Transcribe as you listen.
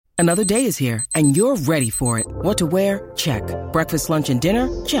Another day is here, and you're ready for it. What to wear? Check. Breakfast, lunch, and dinner?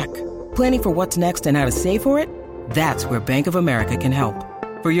 Check. Planning for what's next and how to save for it? That's where Bank of America can help.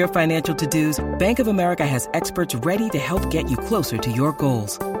 For your financial to-dos, Bank of America has experts ready to help get you closer to your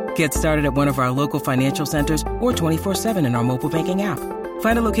goals. Get started at one of our local financial centers or 24/7 in our mobile banking app.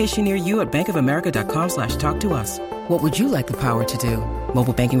 Find a location near you at bankofamerica.com/talktous. What would you like the power to do?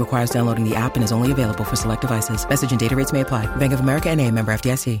 Mobile banking requires downloading the app and is only available for select devices. Message and data rates may apply. Bank of America N.A., member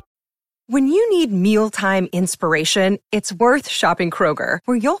FDIC. When you need mealtime inspiration, it's worth shopping Kroger,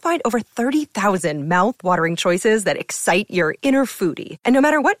 where you'll find over 30,000 mouth-watering choices that excite your inner foodie. And no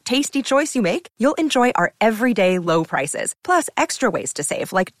matter what tasty choice you make, you'll enjoy our everyday low prices, plus extra ways to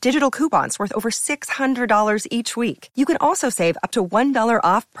save, like digital coupons worth over $600 each week. You can also save up to $1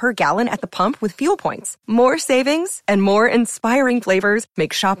 off per gallon at the pump with fuel points. More savings and more inspiring flavors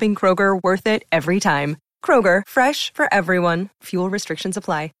make shopping Kroger worth it every time. Kroger, fresh for everyone. Fuel restrictions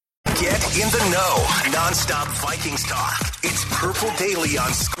apply. Get in the know. Non-stop Vikings talk. It's Purple Daily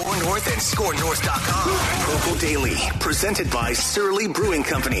on Score North and ScoreNorth.com. Purple Daily, presented by Surly Brewing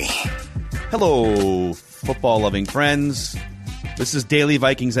Company. Hello, football-loving friends. This is Daily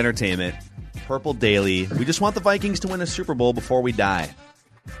Vikings Entertainment. Purple Daily. We just want the Vikings to win a Super Bowl before we die.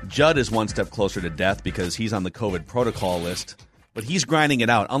 Judd is one step closer to death because he's on the COVID protocol list. But he's grinding it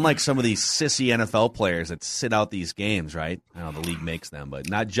out, unlike some of these sissy NFL players that sit out these games, right? I know the league makes them, but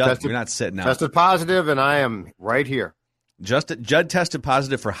not Judd. You're not sitting out. Tested positive, and I am right here. Judd tested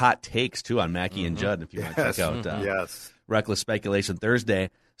positive for hot takes, too, on Mackey and Judd, if you want to check out Reckless Speculation Thursday.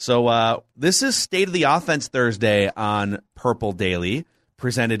 So this is State of the Offense Thursday on Purple Daily,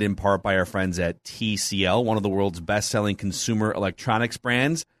 presented in part by our friends at TCL, one of the world's best-selling consumer electronics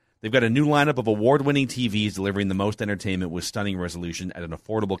brands. They've got a new lineup of award-winning TVs delivering the most entertainment with stunning resolution at an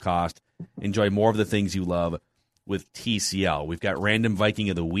affordable cost. Enjoy more of the things you love with TCL. We've got Random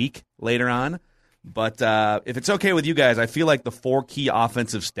Viking of the Week later on. But if it's okay with you guys, I feel like the 4 key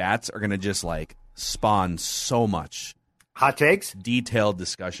offensive stats are going to just spawn so much. Hot takes? Detailed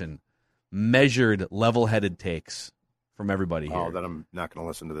discussion. Measured, level-headed takes from everybody here. Oh, then I'm not going to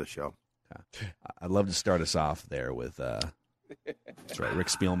listen to this show. I'd love to start us off there with... That's right, Rick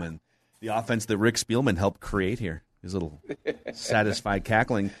Spielman. The offense that Rick Spielman helped create here. His little satisfied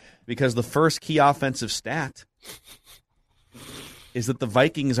cackling. Because the first key offensive stat is that the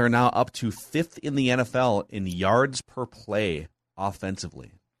Vikings are now up to 5th in the NFL in yards per play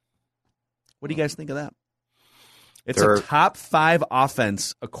offensively. What do you guys think of that? It's a top 5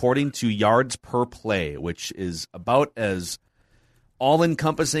 offense according to yards per play, which is about as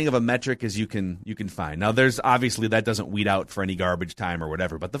all-encompassing of a metric as you can find. Now, there's obviously that doesn't weed out for any garbage time or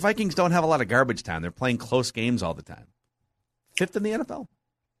whatever, but the Vikings don't have a lot of garbage time. They're playing close games all the time. 5th in the NFL.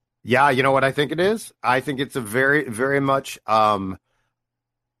 Yeah, you know what I think it is? I think it's a very, very much a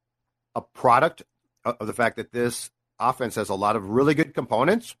product of the fact that this offense has a lot of really good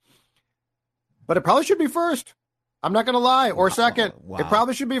components, but it probably should be first. I'm not going to lie, or second. Wow. It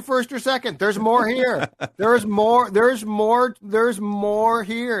probably should be first or second. There's more here. There's more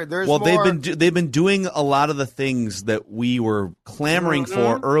here. They've been doing a lot of the things that we were clamoring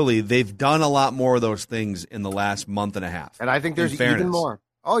for early. They've done a lot more of those things in the last month and a half. And I think there's even more.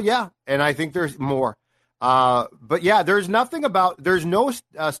 Oh yeah, and I think there's more. But yeah, there's no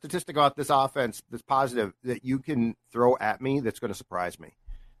statistic about this offense that's positive that you can throw at me that's going to surprise me.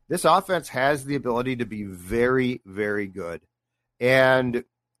 This offense has the ability to be very, very good, and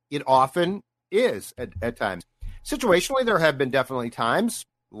it often is at times. Situationally, there have been definitely times,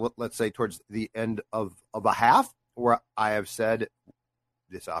 let's say towards the end of a half, where I have said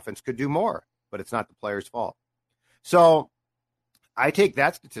this offense could do more, but it's not the player's fault. So I take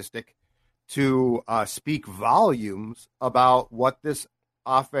that statistic to speak volumes about what this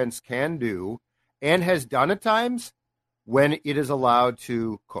offense can do and has done at times when it is allowed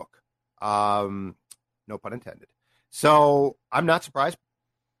to cook. No pun intended. So I'm not surprised.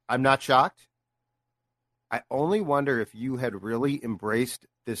 I'm not shocked. I only wonder if you had really embraced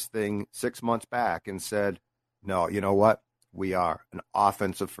this thing 6 months back and said, no, you know what? We are an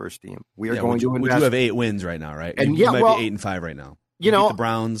offensive first team. We are going to invest. We do have 8 wins right now, right? And you might be 8-5 right now. You know, the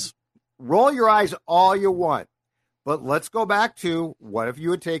Browns. Roll your eyes all you want. But let's go back to what if you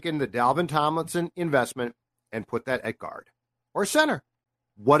had taken the Dalvin Tomlinson investment and put that at guard or center?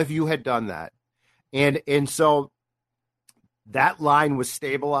 What if you had done that? And so that line was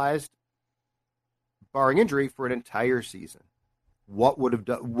stabilized, barring injury, for an entire season. What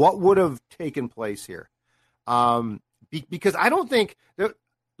would have taken place here? Because I don't think the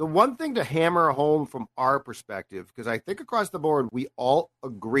one thing to hammer home from our perspective, because I think across the board we all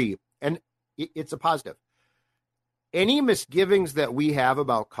agree, and it's a positive. any misgivings that we have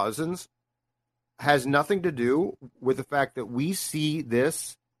about Cousins has nothing to do with the fact that we see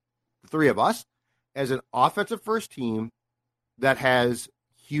this, the three of us, as an offensive first team that has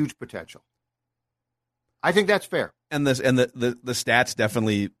huge potential. I think that's fair. And the stats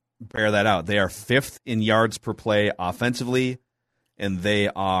definitely bear that out. They are 5th in yards per play offensively, and they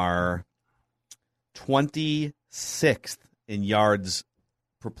are 26th in yards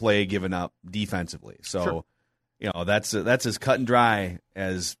per play given up defensively. So, Sure. That's as cut and dry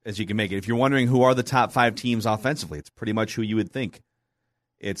as you can make it. If you're wondering who are the top 5 teams offensively, it's pretty much who you would think.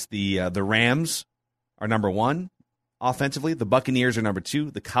 It's the Rams are number 1 offensively. The Buccaneers are number 2.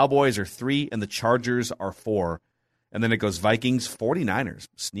 The Cowboys are 3, and the Chargers are 4. And then it goes Vikings, 49ers.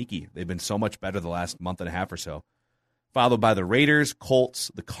 Sneaky. They've been so much better the last month and a half or so. Followed by the Raiders,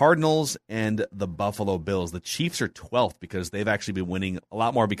 Colts, the Cardinals, and the Buffalo Bills. The Chiefs are 12th because they've actually been winning a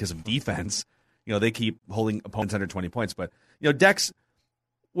lot more because of defense. They keep holding opponents under 20 points. But, Dex,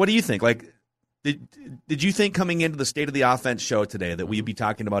 what do you think? Like, did you think coming into the State of the Offense show today that we'd be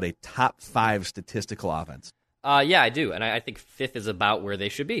talking about a top 5 statistical offense? Yeah, I do. And I think 5th is about where they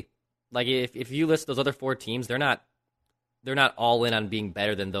should be. Like, if you list those other 4 teams, they're not all in on being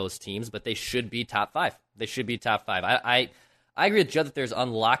better than those teams, but they should be top 5. They should be top 5. I agree with Judd that there's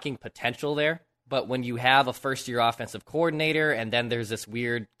unlocking potential there, but when you have a first-year offensive coordinator and then there's this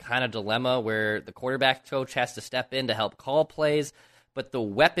weird kind of dilemma where the quarterback coach has to step in to help call plays, but the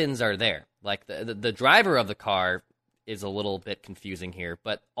weapons are there. Like the driver of the car is a little bit confusing here,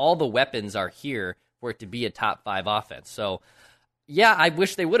 but all the weapons are here for it to be a top 5 offense. So, yeah, I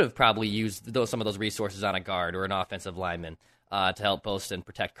wish they would have probably used some of those resources on a guard or an offensive lineman to help boast and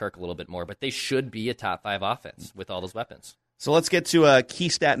protect Kirk a little bit more. But they should be a top 5 offense with all those weapons. So let's get to key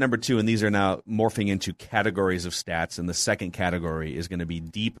stat number 2, and these are now morphing into categories of stats. And the second category is going to be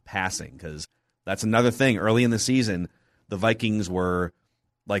deep passing, because that's another thing. Early in the season, the Vikings were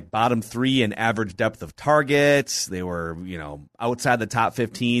like bottom 3 in average depth of targets. They were, outside the top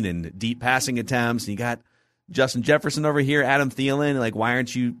 15 in deep passing attempts. And you got Justin Jefferson over here, Adam Thielen. Like, why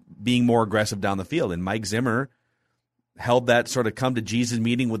aren't you being more aggressive down the field? And Mike Zimmer held that sort of come to Jesus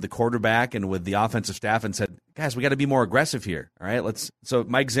meeting with the quarterback and with the offensive staff and said, guys, we got to be more aggressive here. All right, so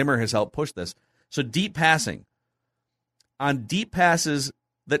Mike Zimmer has helped push this. So deep passing. On deep passes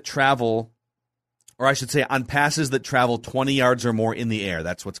that travel, or I should say on passes that travel 20 yards or more in the air,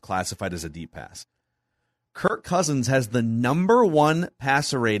 that's what's classified as a deep pass. Kirk Cousins has the number 1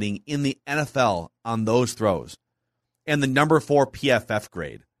 passer rating in the NFL on those throws and the number 4 PFF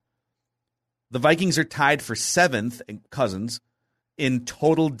grade. The Vikings are tied for 7th, in Cousins, in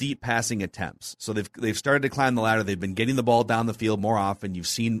total deep passing attempts. So they've started to climb the ladder. They've been getting the ball down the field more often. You've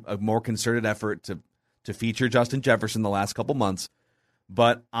seen a more concerted effort to feature Justin Jefferson the last couple months.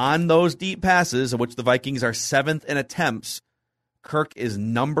 But on those deep passes, of which the Vikings are 7th in attempts, Kirk is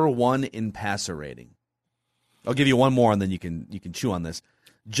number 1 in passer rating. I'll give you one more, and then you can chew on this.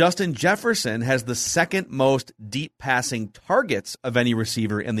 Justin Jefferson has the 2nd most deep passing targets of any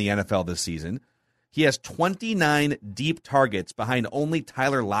receiver in the NFL this season. He has 29 deep targets behind only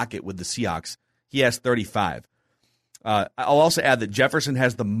Tyler Lockett with the Seahawks. He has 35. I'll also add that Jefferson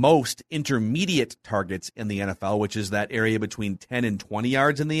has the most intermediate targets in the NFL, which is that area between 10 and 20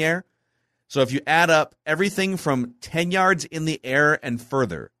 yards in the air. So if you add up everything from 10 yards in the air and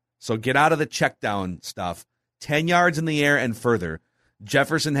further, so get out of the check down stuff, 10 yards in the air and further,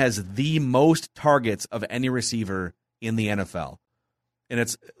 Jefferson has the most targets of any receiver in the NFL. And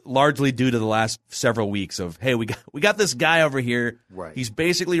it's largely due to the last several weeks of, hey, we got this guy over here. Right. He's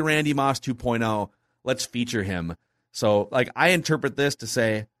basically Randy Moss 2.0. Let's feature him. So, I interpret this to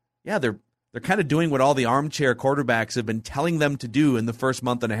say, yeah, they're kind of doing what all the armchair quarterbacks have been telling them to do in the first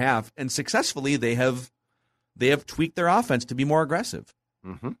month and a half, and successfully they have tweaked their offense to be more aggressive.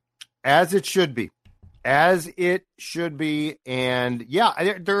 Mm-hmm. As it should be. As it should be. And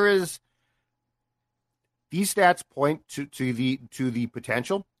yeah, there is, these stats point to the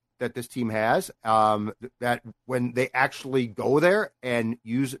potential that this team has, that when they actually go there and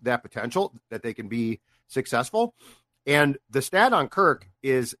use that potential, that they can be successful. And the stat on Kirk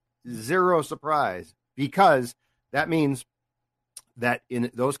is 0 surprise, because that means that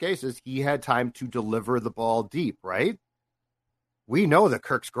in those cases, he had time to deliver the ball deep, right? We know that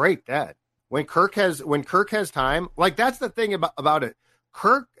Kirk's great, Dad. When Kirk has time, like, that's the thing about it.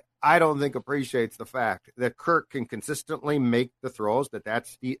 Kirk, I don't think, appreciates the fact that Kirk can consistently make the throws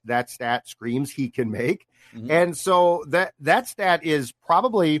that stat screams he can make. Mm-hmm. And so that stat is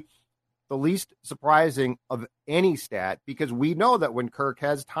probably the least surprising of any stat, because we know that when Kirk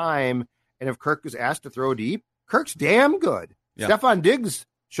has time and if Kirk is asked to throw deep, Kirk's damn good. Yeah. Stephon Diggs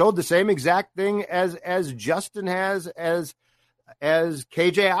showed the same exact thing as Justin has, as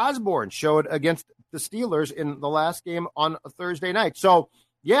KJ Osborne showed against the Steelers in the last game on a Thursday night. So,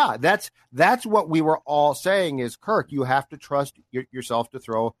 yeah, that's what we were all saying is, Kirk, you have to trust yourself to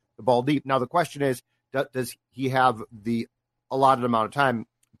throw the ball deep. Now, the question is, does he have the allotted amount of time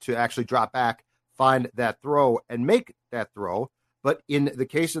to actually drop back, find that throw, and make that throw? But in the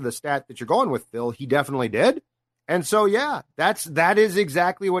case of the stat that you're going with, Phil, he definitely did. And so, yeah, that is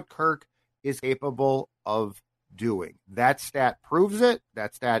exactly what Kirk is capable of doing. That stat proves it.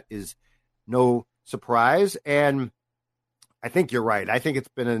 That stat is no surprise. And I think you're right. I think it's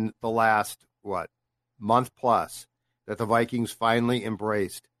been in the last, month plus that the Vikings finally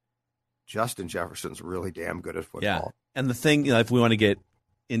embraced Justin Jefferson's really damn good at football. Yeah. And the thing, if we want to get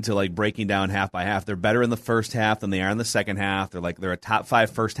into like breaking down half by half, they're better in the first half than they are in the second half. They're a top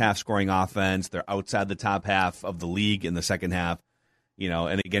 5 first half scoring offense. They're outside the top half of the league in the second half,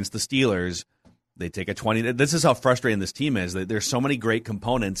 and against the Steelers, they take a 20. This is how frustrating this team is. There's so many great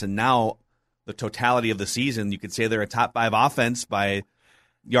components, and now the totality of the season, you could say they're a top 5 offense by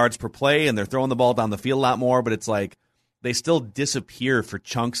yards per play, and they're throwing the ball down the field a lot more, but it's like they still disappear for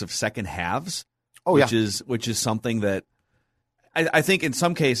chunks of second halves, which is something that I think in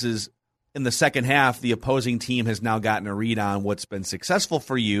some cases in the second half, the opposing team has now gotten a read on what's been successful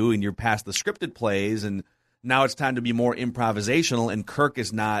for you, and you're past the scripted plays, and now it's time to be more improvisational, and Kirk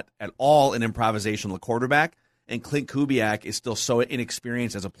is not at all an improvisational quarterback, and Clint Kubiak is still so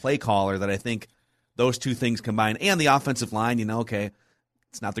inexperienced as a play caller that I think those two things combined, and the offensive line,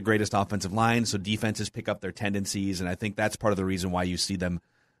 it's not the greatest offensive line, so defenses pick up their tendencies, and I think that's part of the reason why you see them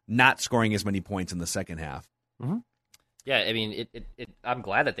not scoring as many points in the second half. Mm-hmm. Yeah, I mean, I'm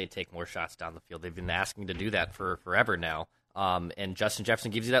glad that they take more shots down the field. They've been asking to do that for forever now. And Justin Jefferson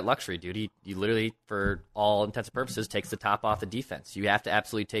gives you that luxury, dude. He literally, for all intents and purposes, takes the top off the defense. You have to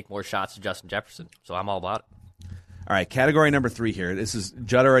absolutely take more shots to Justin Jefferson. So I'm all about it. All right, category number 3 here. This is,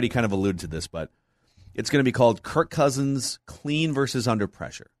 Judd already kind of alluded to this, but it's going to be called Kirk Cousins clean versus under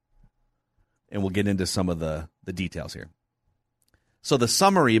pressure. And we'll get into some of the details here. So the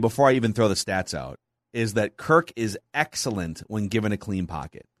summary, before I even throw the stats out, is that Kirk is excellent when given a clean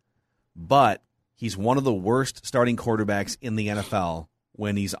pocket, but he's one of the worst starting quarterbacks in the NFL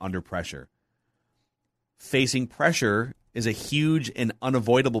when he's under pressure. Facing pressure is a huge and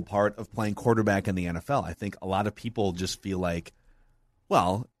unavoidable part of playing quarterback in the NFL. I think a lot of people just feel like,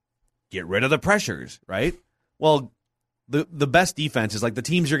 well, get rid of the pressures, right? Well, the best defense is like the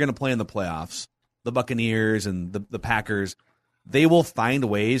teams you're going to play in the playoffs, the Buccaneers and the Packers, they will find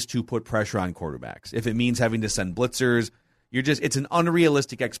ways to put pressure on quarterbacks. If it means having to send blitzers, it's an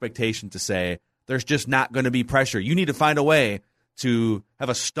unrealistic expectation to say there's just not going to be pressure. You need to find a way to have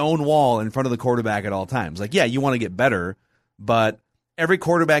a stone wall in front of the quarterback at all times. Like, yeah, you want to get better, but every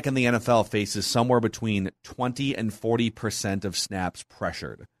quarterback in the NFL faces somewhere between 20 and 40% of snaps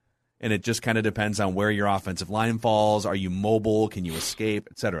pressured. And it just kind of depends on where your offensive line falls. Are you mobile? Can you escape,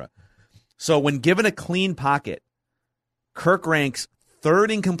 etc.? So when given a clean pocket, Kirk ranks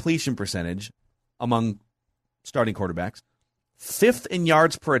 3rd in completion percentage among starting quarterbacks, 5th in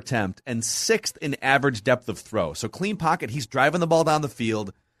yards per attempt, and 6th in average depth of throw. So clean pocket, he's driving the ball down the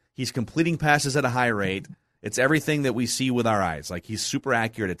field. He's completing passes at a high rate. It's everything that we see with our eyes. Like, he's super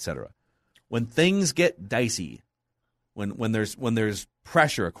accurate, etc. When things get dicey, when there's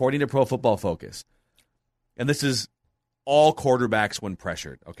pressure, according to Pro Football Focus, and this is all quarterbacks when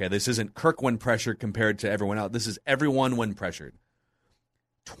pressured. Okay, this isn't Kirk when pressured compared to everyone else. This is everyone when pressured.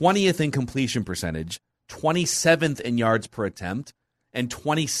 20th in completion percentage, 27th in yards per attempt, and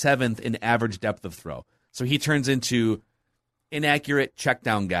 27th in average depth of throw. So he turns into inaccurate check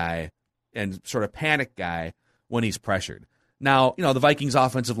down guy and sort of panic guy when he's pressured. Now, the Vikings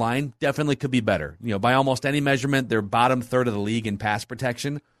offensive line definitely could be better. By almost any measurement, they're bottom 3rd of the league in pass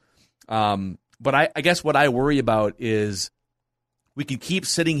protection. But I guess what I worry about is we can keep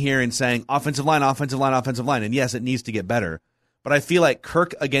sitting here and saying offensive line, offensive line, offensive line. And yes, it needs to get better. But I feel like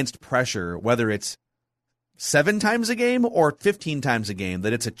Kirk against pressure, whether it's 7 times a game or 15 times a game,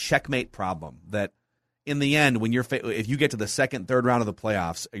 that it's a checkmate problem. That in the end, when if you get to the 2nd, 3rd round of the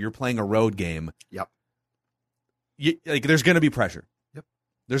playoffs, you're playing a road game. Yep. There's going to be pressure. Yep.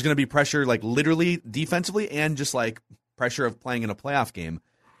 There's going to be pressure, like literally defensively, and just like pressure of playing in a playoff game.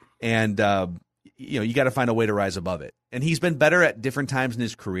 And you got to find a way to rise above it. And he's been better at different times in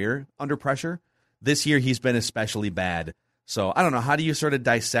his career under pressure. This year, he's been especially bad. So I don't know. How do you sort of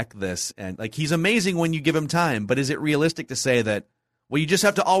dissect this? And like, he's amazing when you give him time, but is it realistic to say that, well, you just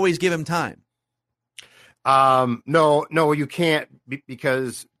have to always give him time? No, you can't,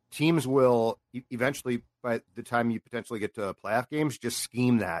 because teams will eventually, by the time you potentially get to playoff games, just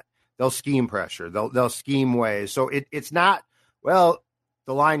scheme that. They'll scheme pressure. They'll scheme ways. So it's not, well,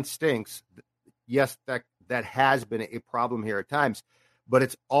 the line stinks. Yes, that has been a problem here at times, but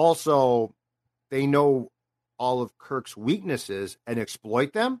it's also they know all of Kirk's weaknesses and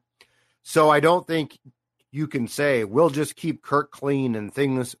exploit them. So I don't think you can say we'll just keep Kirk clean and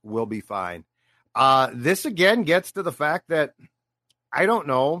things will be fine. This again gets to the fact that I don't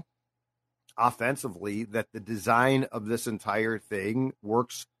know offensively that the design of this entire thing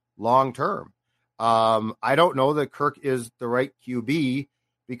works long term. I don't know that Kirk is the right QB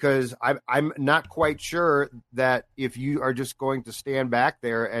because I'm not quite sure that if you are just going to stand back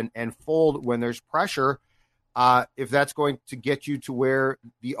there and fold when there's pressure, if that's going to get you to where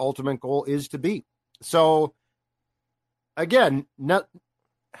the ultimate goal is to be. So again,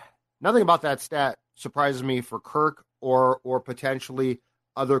 nothing about that stat surprises me for Kirk or potentially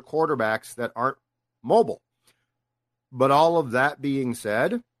other quarterbacks that aren't mobile. But all of that being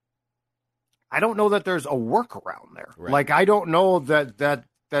said, I don't know that there's a workaround there. Right. Like, I don't know that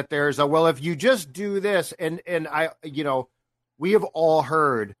there's a, well, if you just do this and I, we have all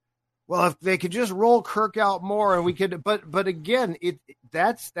heard, well, if they could just roll Kirk out more and we could, but again,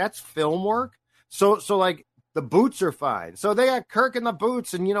 that's film work. So like the boots are fine. So they got Kirk in the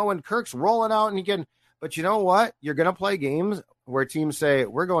boots and, when Kirk's rolling out and he can, but you know what? You're going to play games where teams say,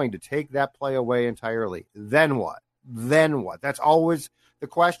 we're going to take that play away entirely. Then what? That's always the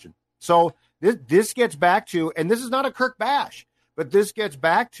question. So this gets back to, and this is not a Kirk bash, but this gets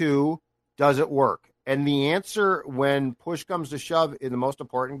back to, does it work? And the answer when push comes to shove in the most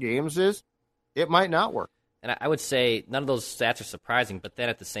important games is it might not work. And I would say none of those stats are surprising, but then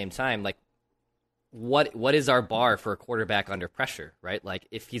at the same time, like, what is our bar for a quarterback under pressure, right? Like,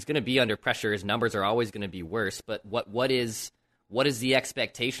 if he's going to be under pressure, his numbers are always going to be worse. But what is the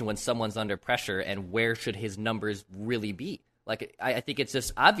expectation when someone's under pressure, and where should his numbers really be? Like, I think it's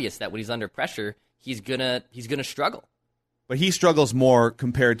just obvious that when he's under pressure, he's gonna struggle. But he struggles more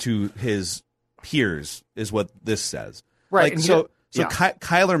compared to his peers, is what this says. Right. Like,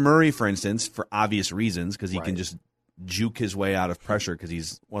 Kyler Murray, for instance, for obvious reasons, because he can just juke his way out of pressure because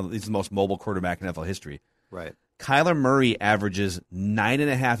he's the most mobile quarterback in NFL history. Right. Kyler Murray averages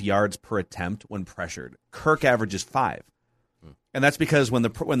 9.5 yards per attempt when pressured. Kirk averages 5. And that's because when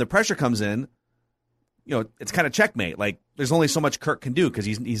the pressure comes in, it's kind of checkmate. Like, there's only so much Kirk can do because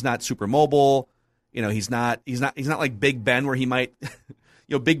he's not super mobile. He's not like Big Ben where he might,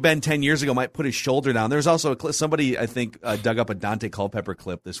 Big Ben 10 years ago might put his shoulder down. There's also somebody I think dug up a Dante Culpepper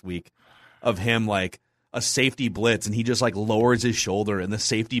clip this week of him like a safety blitz and he just like lowers his shoulder and the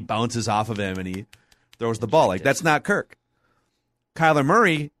safety bounces off of him and he throws the ball. Like, that's not Kirk. Kyler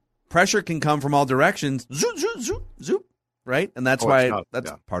Murray, pressure can come from all directions. Zoop, zoop, zoop, zoop. Right? And that's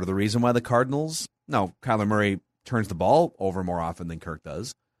part of the reason why the Cardinals. No, Kyler Murray turns the ball over more often than Kirk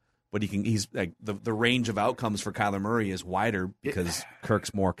does. But he's like the range of outcomes for Kyler Murray is wider because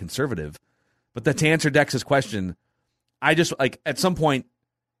Kirk's more conservative. But to answer Dex's question, I just like at some point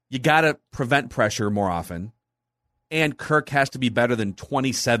you got to prevent pressure more often, and Kirk has to be better than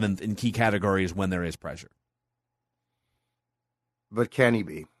 27th in key categories when there is pressure. But can he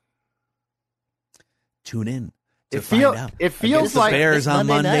be? Tune in. It feels like the Bears on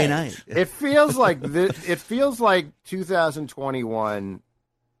Monday night. It feels like it feels like 2021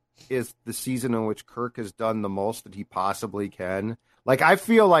 is the season in which Kirk has done the most that he possibly can. Like, I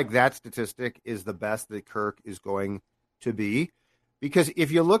feel like that statistic is the best that Kirk is going to be, because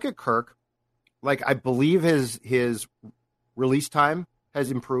if you look at Kirk, like, I believe his release time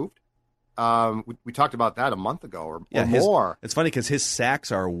has improved. We talked about that a month ago or more. It's funny because his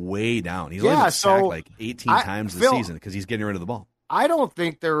sacks are way down. He's only been sacked like 18 times this season because he's getting rid of the ball. I don't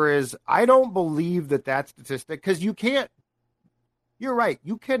believe that statistic, because you can't. You're right.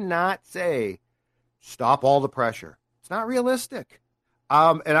 You cannot say stop all the pressure. It's not realistic.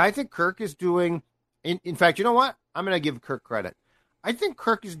 And I think Kirk is doing. In fact, you know what? I'm going to give Kirk credit. I think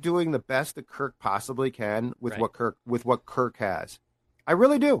Kirk is doing the best that Kirk possibly can with what Kirk has. I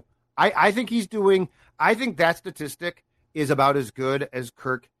really do. I think he's doing. I think that statistic is about as good as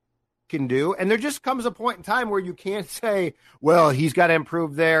Kirk can do. And there just comes a point in time where you can't say, well, he's got to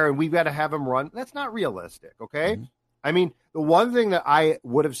improve there and we've got to have him run. That's not realistic. Okay. Mm-hmm. I mean, the one thing that I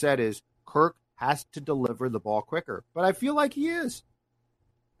would have said is Kirk has to deliver the ball quicker, but I feel like he is.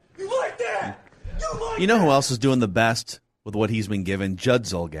 You like that? You know who else is doing the best with what he's been given? Judd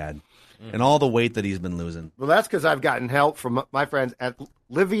Zulgad. And all the weight that he's been losing. Well, that's because I've gotten help from my friends at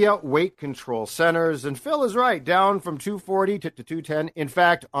Livia Weight Control Centers. And Phil is right, down from 240 to 210. In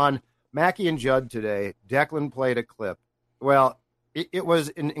fact, on Mackie and Judd today, Declan played a clip. Well, it was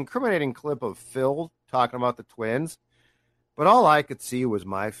an incriminating clip of Phil talking about the Twins, but all I could see was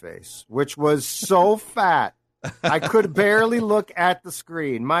my face, which was so fat. I could barely look at the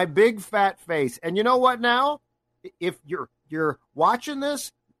screen. My big fat face. And you know what now? If you're watching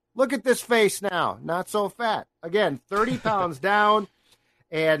this, look at this face now. Not so fat. Again, 30 pounds down.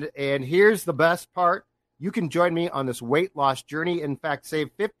 And here's the best part. You can join me on this weight loss journey. In fact, save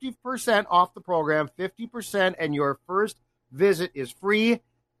 50% off the program, 50%, and your first visit is free.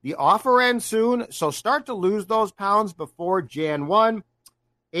 The offer ends soon, so start to lose those pounds before Jan 1.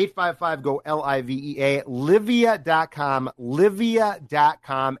 855-GO-LIVEA, Livea.com,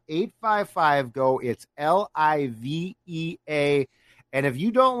 Livea.com, 855-GO, it's Livea. And if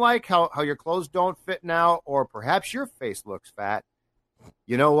you don't like how your clothes don't fit now, or perhaps your face looks fat,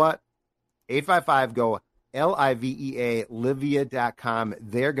 you know what? 855-GO, Livea, Livea.com.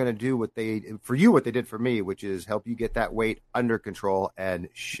 They're going to do what they did for me, which is help you get that weight under control and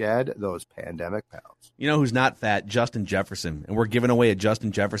shed those pandemic pounds. You know who's not fat? Justin Jefferson. And we're giving away a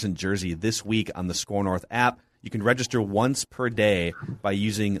Justin Jefferson jersey this week on the Score North app. You can register once per day by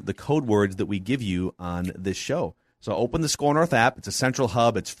using the code words that we give you on this show. So open the Score North app. It's a central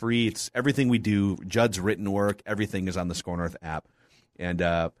hub. It's free. It's everything we do. Judd's written work. Everything is on the Score North app. And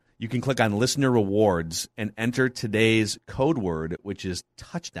you can click on Listener Rewards and enter today's code word, which is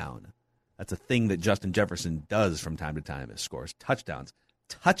touchdown. That's a thing that Justin Jefferson does from time to time. It scores touchdowns.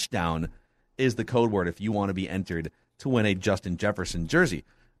 Touchdown is the code word if you want to be entered to win a Justin Jefferson jersey.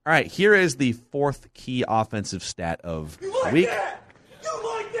 All right, here is the fourth key offensive stat of the week. You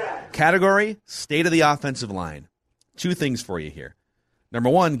like that? Category, state of the offensive line. Two things for you here. Number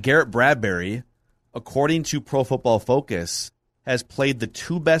one, Garrett Bradbury, according to Pro Football Focus, has played the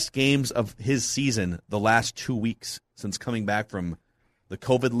two best games of his season the last 2 weeks since coming back from the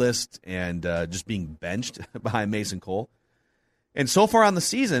COVID list and just being benched behind Mason Cole. And so far on the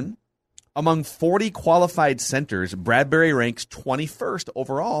season, among 40 qualified centers, Bradbury ranks 21st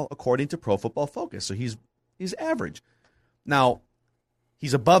overall according to Pro Football Focus. So he's average. Now,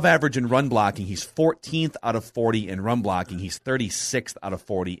 he's above average in run blocking. He's 14th out of 40 in run blocking. He's 36th out of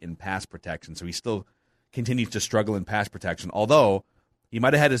 40 in pass protection. So he still continues to struggle in pass protection, although he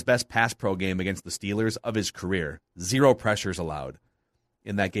might have had his best pass pro game against the Steelers of his career. 0 pressures allowed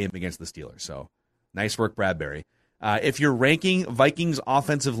in that game against the Steelers. So nice work, Bradbury. If you're ranking Vikings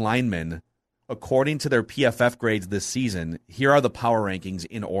offensive linemen according to their PFF grades this season, here are the power rankings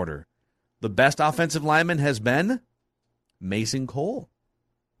in order. The best offensive lineman has been Mason Cole.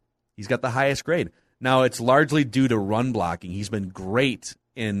 He's got the highest grade. Now, it's largely due to run blocking. He's been great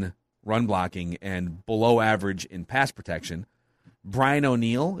in run blocking and below average in pass protection. Brian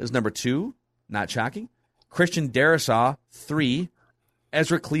O'Neill is number 2, not shocking. Christian Darrisaw, 3.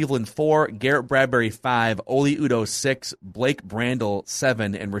 Ezra Cleveland, 4. Garrett Bradbury, 5. Oli Udoh, 6. Blake Brandel,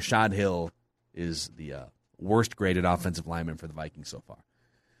 7. And Rashad Hill is the worst graded offensive lineman for the Vikings so far.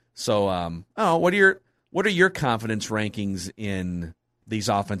 So, what are your confidence rankings in these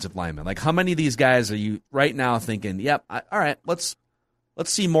offensive linemen? Like, how many of these guys are you right now thinking, yep, all right, let's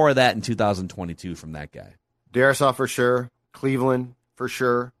see more of that in 2022 from that guy? Darrisaw for sure. Cleveland for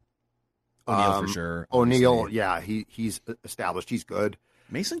sure. O'Neill for sure. O'Neill, yeah, he's established. He's good.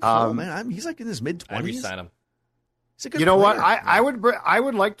 Mason Cole, man, he's like in his mid-20s. I'd re-sign him. He's a good player. What? I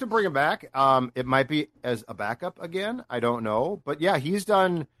would like to bring him back. It might be as a backup again. I don't know. But, yeah, he's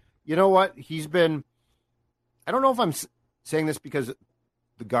done – you know what? He's been – I don't know if I'm saying this because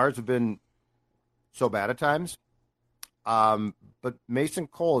the guards have been so bad at times. But Mason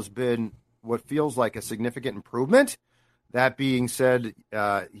Cole has been what feels like a significant improvement. That being said,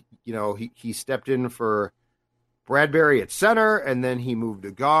 he stepped in for Bradbury at center, and then he moved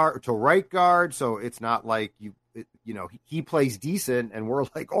to right guard. So it's not like he plays decent, and we're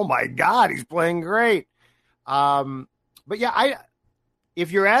like, oh my God, he's playing great. But yeah,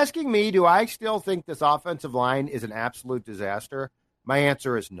 if you're asking me, do I still think this offensive line is an absolute disaster? My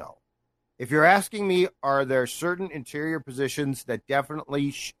answer is no. If you're asking me, are there certain interior positions that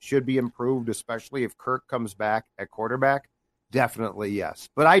definitely should be improved, especially if Kirk comes back at quarterback? Definitely yes.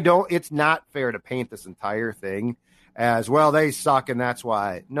 But it's not fair to paint this entire thing as, well, they suck and that's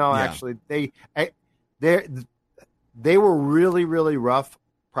why. No, yeah. Actually, they were really, really rough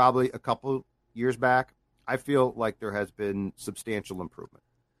probably a couple years back. I feel like there has been substantial improvement.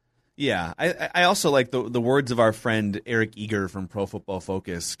 Yeah, I also like the words of our friend Eric Eager from Pro Football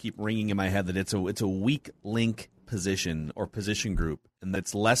Focus keep ringing in my head that it's a weak link position or position group, and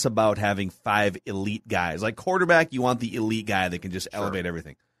that's less about having 5 elite guys. Like quarterback, you want the elite guy that can just elevate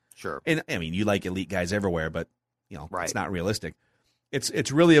everything. Sure. And I mean, you like elite guys everywhere, but right. It's not realistic.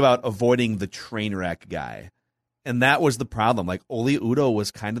 It's really about avoiding the train wreck guy. And that was the problem. Like, Oli Udoh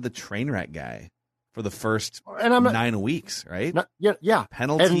was kind of the train wreck guy for the first 9 weeks, right? Yeah.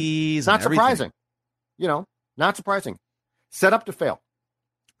 Penalties. And not and everything. surprising. Not surprising. Set up to fail.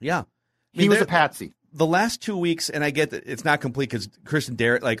 Yeah. He was a patsy. The last 2 weeks, and I get that it's not complete because Christian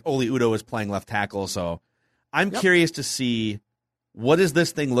Derrick, like Oli Udoh is playing left tackle. So I'm curious to see what does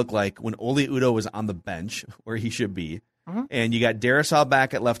this thing look like when Oli Udoh is on the bench where he should be. Mm-hmm. And you got Darrisaw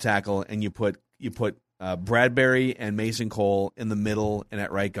back at left tackle, and you put Bradbury and Mason Cole in the middle and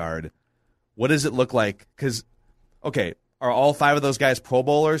at right guard. What does it look like? Because, okay, are all 5 of those guys Pro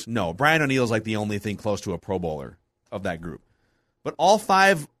Bowlers? No. Brian O'Neill's like the only thing close to a Pro Bowler of that group. But all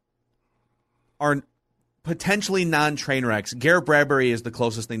 5 are potentially non-train wrecks. Garrett Bradbury is the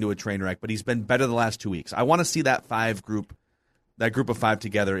closest thing to a train wreck, but he's been better the last 2 weeks. I want to see that group of 5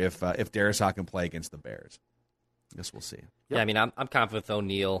 together if Darrisaw can play against the Bears. I guess we'll see. Yep. Yeah, I mean, I'm confident with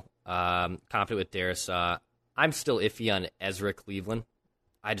O'Neill, confident with Darrisaw. I'm still iffy on Ezra Cleveland.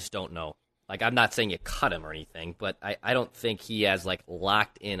 I just don't know. Like, I'm not saying you cut him or anything, but I don't think he has, like,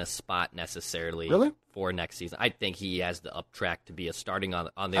 locked in a spot necessarily for next season. I think he has the up track to be a starting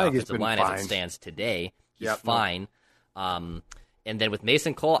on the offensive line as it stands today. He's fine. And then with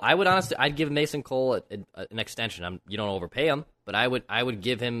Mason Cole, I'd give Mason Cole an extension. You don't overpay him, but I would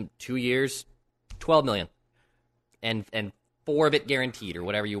give him 2 years, $12 million. And 4 of it guaranteed, or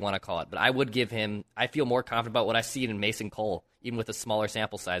whatever you want to call it. But I would give him. I feel more confident about what I see in Mason Cole, even with a smaller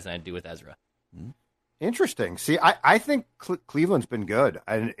sample size than I do with Ezra. Interesting. See, I think Cleveland's been good,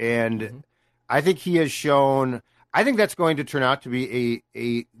 and I think he has shown. I think that's going to turn out to be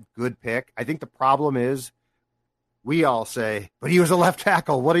a good pick. I think the problem is we all say, but he was a left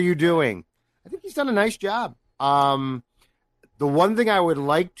tackle. What are you doing? I think he's done a nice job. The one thing I would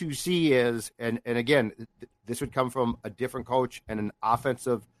like to see is, and again, this would come from a different coach and an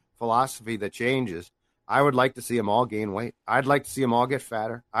offensive philosophy that changes. I would like to see them all gain weight. I'd like to see them all get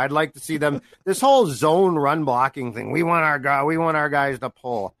fatter. I'd like to see them this whole zone run blocking thing. We want our guys to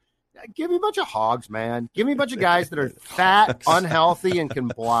pull. Give me a bunch of hogs, man. Give me a bunch of guys that are fat, unhealthy, and can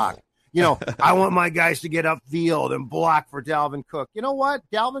block. I want my guys to get upfield and block for Dalvin Cook. You know what?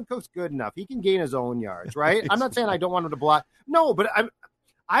 Dalvin Cook's good enough. He can gain his own yards, right? I'm not saying I don't want him to block. No, but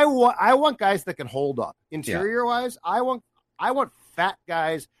I want guys that can hold up. Interior wise, I want fat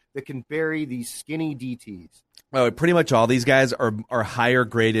guys that can bury these skinny DTs. Oh, pretty much all these guys are higher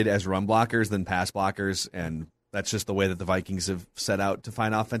graded as run blockers than pass blockers, and that's just the way that the Vikings have set out to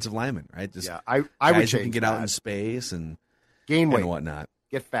find offensive linemen, right? I would change who can get that. Out in space and gain weight and whatnot.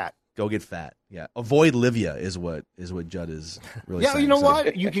 Get fat. Go get fat. Yeah. Avoid Livia is what Judd is really saying. Yeah, you know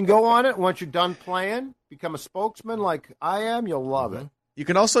what? You can go on it once you're done playing, become a spokesman like I am, you'll love it. You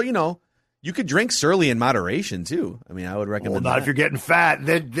can also, you could drink Surly in moderation too. I mean, I would recommend not that. If you're getting fat.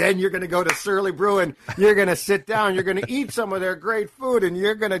 Then you're going to go to Surly Brewing. You're going to sit down. You're going to eat some of their great food, and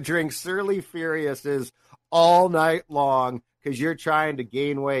you're going to drink Surly Furiouses all night long because you're trying to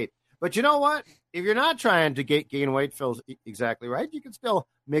gain weight. But you know what? If you're not trying to gain weight, Phil's exactly right. You can still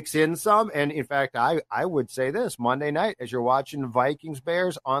mix in some. And, in fact, I would say this. Monday night, as you're watching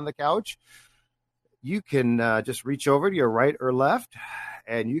Vikings-Bears on the couch, you can just reach over to your right or left,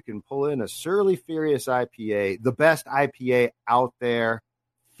 and you can pull in a Surly Furious IPA, the best IPA out there.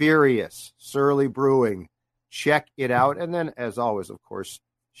 Furious, Surly Brewing. Check it out. And then, as always, of course,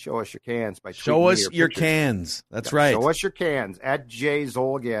 show us your cans by tweeting Show us your pictures. cans. That's right. Show us your cans at Jay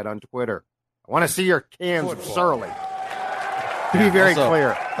Zolgad on Twitter. I want to see your cans of Surly. To be very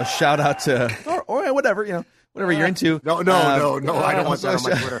clear. A shout out to, or whatever, whatever you're into. No. I don't want that on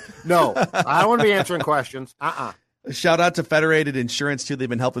my Twitter. No, I don't want to be answering questions. A shout out to Federated Insurance, too. They've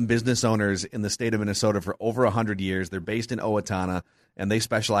been helping business owners in the state of Minnesota for over 100 years. They're based in Owatonna, and they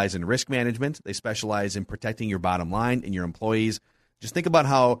specialize in risk management. They specialize in protecting your bottom line and your employees. Just think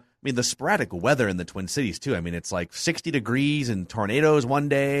about the sporadic weather in the Twin Cities, too. I mean, it's like 60 degrees and tornadoes one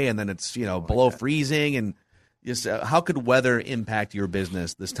day, and then it's, below freezing. And just how could weather impact your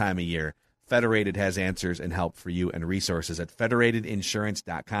business this time of year? Federated has answers and help for you and resources at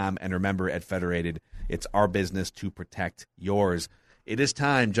federatedinsurance.com. And remember, at Federated, it's our business to protect yours. It is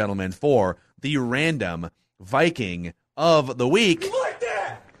time, gentlemen, for the random Viking of the week. You like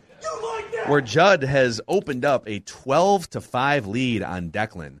that? Where Judd has opened up a 12-5 lead on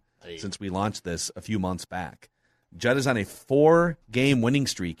Declan since we launched this a few months back. Judd is on a 4-game winning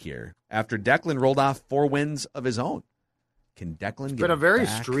streak here after Declan rolled off 4 wins of his own. Can Declan get been a very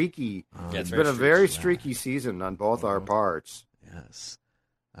back? streaky. It's been a very streaky season on both our parts. Yes.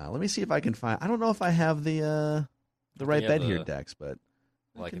 Let me see if I can find. I don't know if I have the right bed here, Dex, but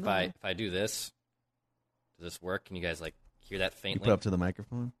like if I do this, does this work? Can you guys hear that you faintly? put up to the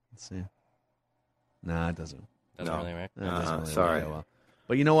microphone. Let's see. Nah, it doesn't. Doesn't really work. That doesn't really sorry. work that well.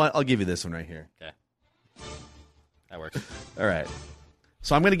 But you know what? I'll give you this one right here. Okay. That works. All right.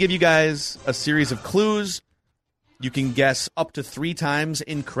 So I'm going to give you guys a series of clues. You can guess up to 3 times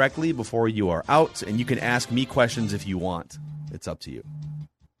incorrectly before you are out, and you can ask me questions if you want. It's up to you.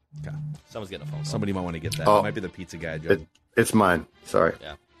 Okay. Someone's getting a phone call. Somebody might want to get that. Oh. It might be the pizza guy, Joe. It's mine. Sorry.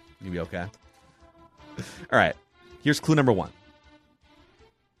 Yeah. You be okay? All right. Here's clue number 1.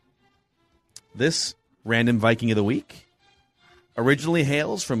 This random Viking of the week originally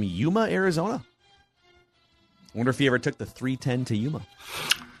hails from Yuma, Arizona. I wonder if he ever took the 310 to Yuma.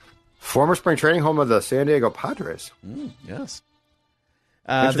 Former spring training home of the San Diego Padres. Yes.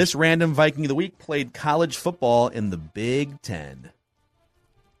 This random Viking of the week played college football in the Big Ten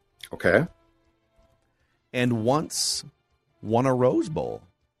Okay. and once won a Rose Bowl.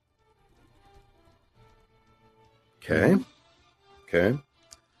 Okay. Okay.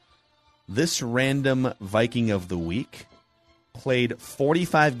 This random Viking of the week played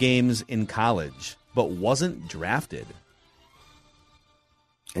 45 games in college, but wasn't drafted.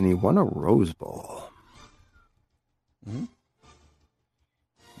 And he won a Rose Bowl.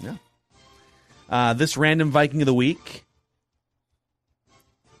 Yeah. This random Viking of the week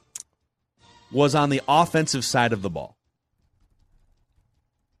was on the offensive side of the ball.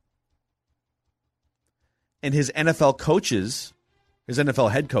 And his NFL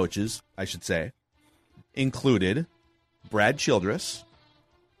head coaches, I should say, included Brad Childress,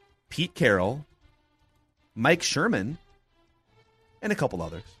 Pete Carroll, Mike Sherman, and a couple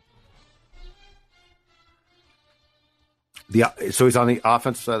others. So he's on the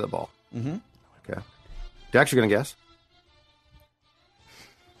offensive side of the ball. Mm-hmm. Okay. Dax, you going to guess?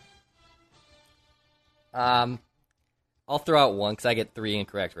 I'll throw out one because I get 3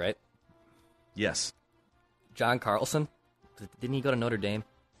 incorrect, right? Yes. John Carlson. Didn't he go to Notre Dame?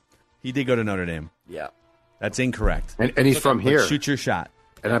 He did go to Notre Dame. Yeah. That's incorrect. And he's from But here. shoot your shot.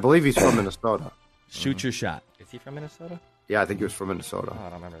 And I believe he's from Minnesota. Shoot your shot. Is he from Minnesota? Yeah, I think he was from Minnesota. Oh, I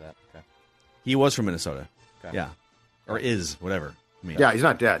don't remember that. Okay. He was from Minnesota. Okay. Yeah. Or is, whatever. I mean, Yeah, he's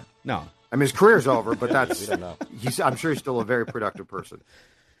not dead. No. I mean, his career's over, but that's. We don't know. I'm sure he's still a very productive person.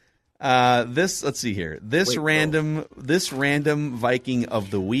 Let's see here. This random Viking of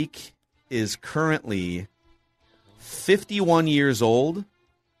the week is currently 51 years old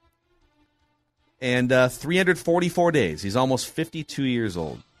and 344 days. He's almost 52 years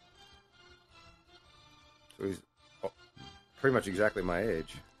old. So he's pretty much exactly my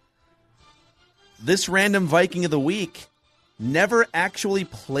age. This random Viking of the week never actually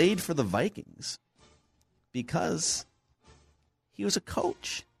played for the Vikings because he was a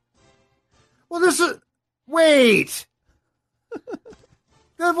coach. Well, this is. Wait!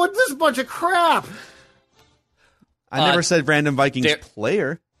 This is a bunch of crap! I never said random Vikings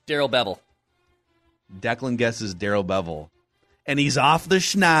player. Daryl Bevel. Declan guesses Daryl Bevel. And he's off the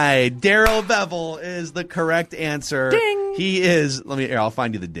schneid. Daryl Bevel is the correct answer. Ding! He is. I'll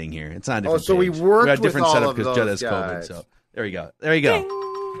find you the ding here. It's on a different so we page. worked got a different with all setup of because those Judd has COVID. guys. So there you go. There you go.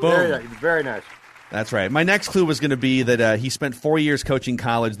 Boom. Very nice. That's right. My next clue was going to be that he spent 4 years coaching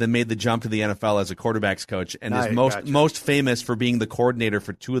college, then made the jump to the NFL as a quarterbacks coach, and is most famous for being the coordinator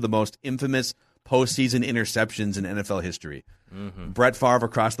for 2 of the most infamous postseason interceptions in NFL history. Mm-hmm. Brett Favre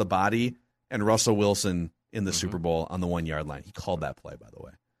across the body and Russell Wilson in the Super Bowl on the 1-yard line. He called that play, by the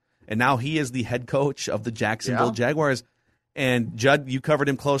way. And now he is the head coach of the Jacksonville Jaguars. And Judd, you covered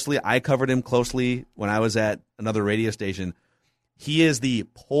him closely. I covered him closely when I was at another radio station. He is the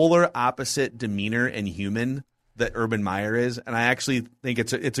polar opposite demeanor and human that Urban Meyer is, and I actually think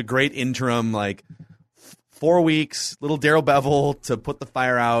it's a great interim, 4 weeks, little Daryl Bevel to put the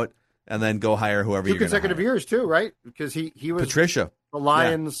fire out, and then go hire whoever you're going to hire. 2 consecutive years too, right? Because he was Patricia, the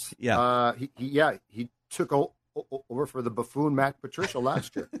Lions. Yeah. He took over for the buffoon Matt Patricia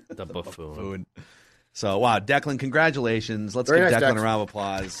last year. The buffoon. So wow, Declan, congratulations! Let's Very give nice, Declan Dex. a round of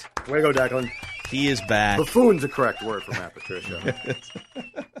applause. Way to go, Declan. He is back. Buffoon's the correct word for Matt Patricia.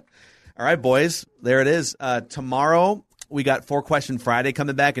 All right, boys, there it is. Tomorrow we got 4-Question Friday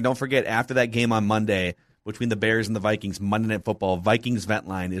coming back, and don't forget, after that game on Monday between the Bears and the Vikings, Monday Night Football, Vikings Vent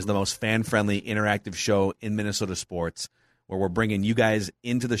Line is the most fan-friendly, interactive show in Minnesota sports, where we're bringing you guys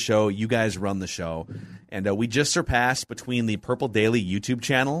into the show. You guys run the show. And we just surpassed, between the Purple Daily YouTube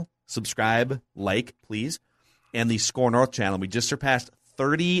channel, subscribe, please, and the Score North channel, we just surpassed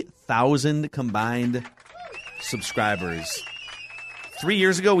 30,000 combined subscribers. 3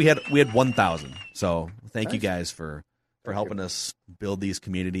 years ago, we had 1,000. So thank you guys for helping us build these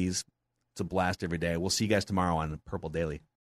communities. It's a blast every day. We'll see you guys tomorrow on Purple Daily.